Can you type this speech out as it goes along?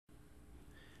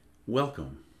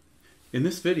Welcome. In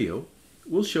this video,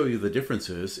 we'll show you the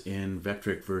differences in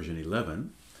Vectric version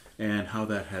 11 and how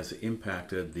that has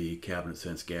impacted the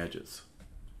CabinetSense gadgets.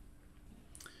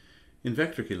 In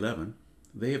Vectric 11,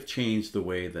 they have changed the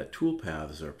way that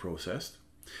toolpaths are processed,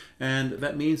 and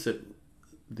that means that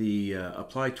the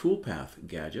Apply Toolpath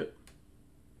gadget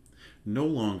no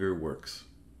longer works.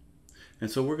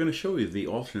 And so we're going to show you the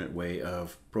alternate way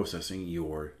of processing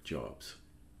your jobs.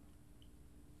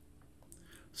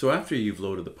 So after you've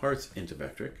loaded the parts into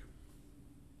Vectric,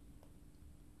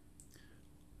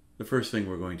 the first thing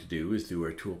we're going to do is do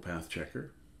our toolpath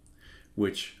checker,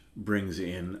 which brings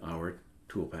in our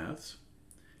toolpaths.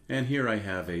 And here I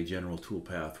have a general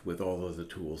toolpath with all of the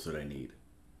tools that I need.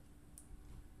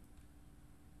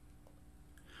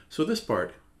 So this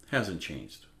part hasn't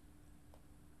changed.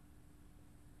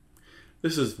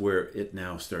 This is where it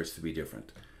now starts to be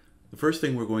different. The first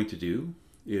thing we're going to do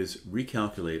is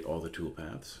recalculate all the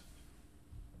toolpaths.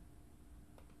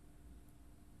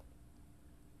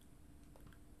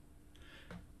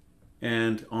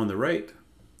 And on the right,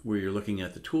 where you're looking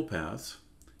at the toolpaths,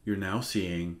 you're now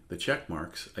seeing the check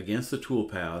marks against the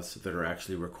toolpaths that are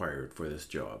actually required for this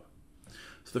job.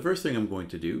 So the first thing I'm going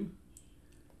to do,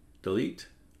 delete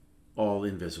all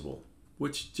invisible,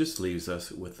 which just leaves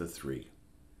us with the 3.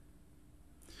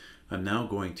 I'm now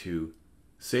going to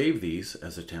save these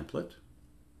as a template.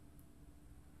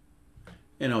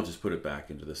 And I'll just put it back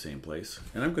into the same place.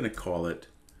 And I'm going to call it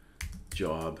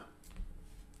job.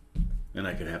 And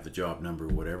I could have the job number or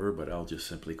whatever, but I'll just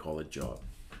simply call it job.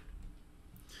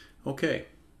 Okay.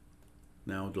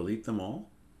 Now delete them all.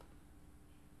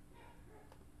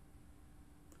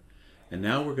 And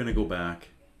now we're going to go back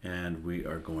and we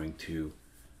are going to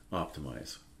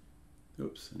optimize.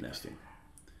 Oops, nesting.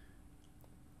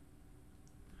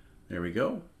 There we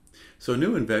go. So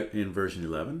new in version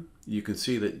 11, you can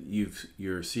see that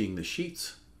you're seeing the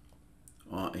sheets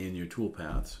in your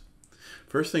toolpaths.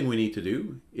 First thing we need to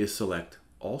do is select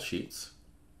all sheets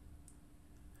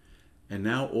and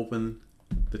now open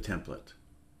the template.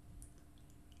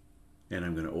 And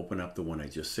I'm going to open up the one I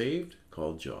just saved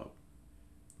called job.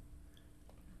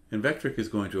 And Vectric is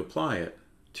going to apply it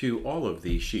to all of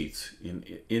these sheets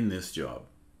in this job.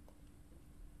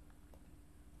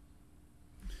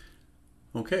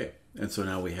 Okay, and so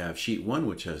now we have sheet 1,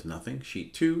 which has nothing,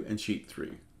 sheet 2, and sheet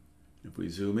 3. If we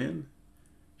zoom in,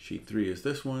 sheet 3 is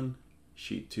this one,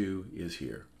 sheet 2 is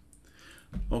here.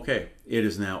 Okay, it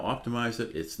is now optimized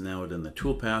it. It's now done the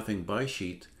toolpathing by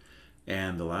sheet,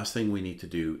 and the last thing we need to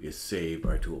do is save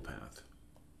our toolpath.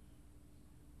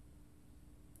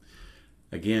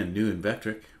 Again, new in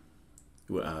Vectric,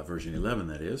 version 11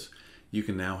 that is, you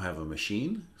can now have a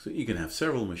machine. So you can have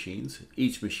several machines.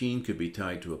 Each machine could be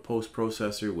tied to a post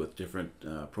processor with different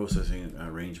processing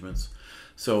arrangements.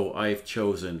 So I've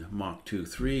chosen Mach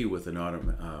 2.3 with an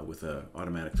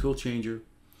automatic tool changer.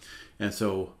 And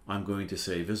so I'm going to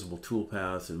say visible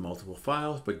toolpaths in multiple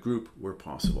files, but group where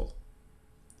possible.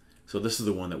 So this is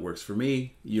the one that works for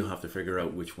me. You'll have to figure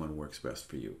out which one works best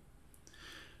for you.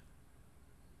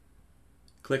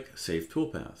 Click Save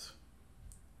Toolpaths.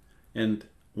 And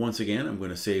once again, I'm going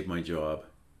to save my job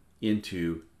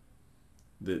into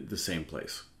the same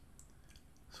place.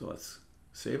 So let's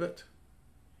save it.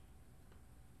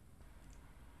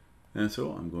 And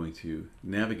so I'm going to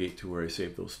navigate to where I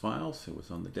saved those files. It was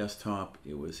on the desktop.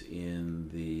 It was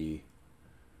in the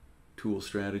Tool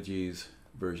Strategies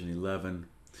version 11.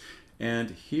 And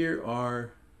here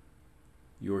are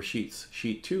your sheets,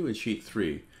 sheet 2 and sheet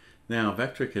 3. Now,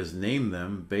 Vectric has named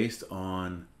them based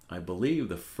on, I believe,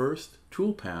 the first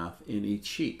toolpath in each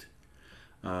sheet.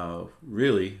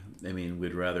 Really, I mean,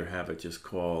 we'd rather have it just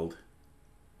called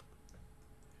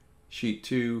sheet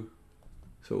 2,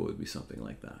 so it would be something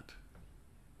like that.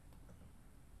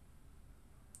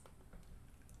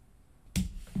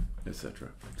 Etc.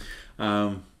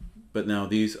 But now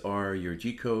these are your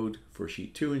G code for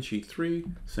sheet 2 and sheet 3.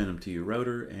 Send them to your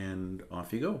router and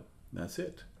off you go. That's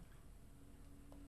it.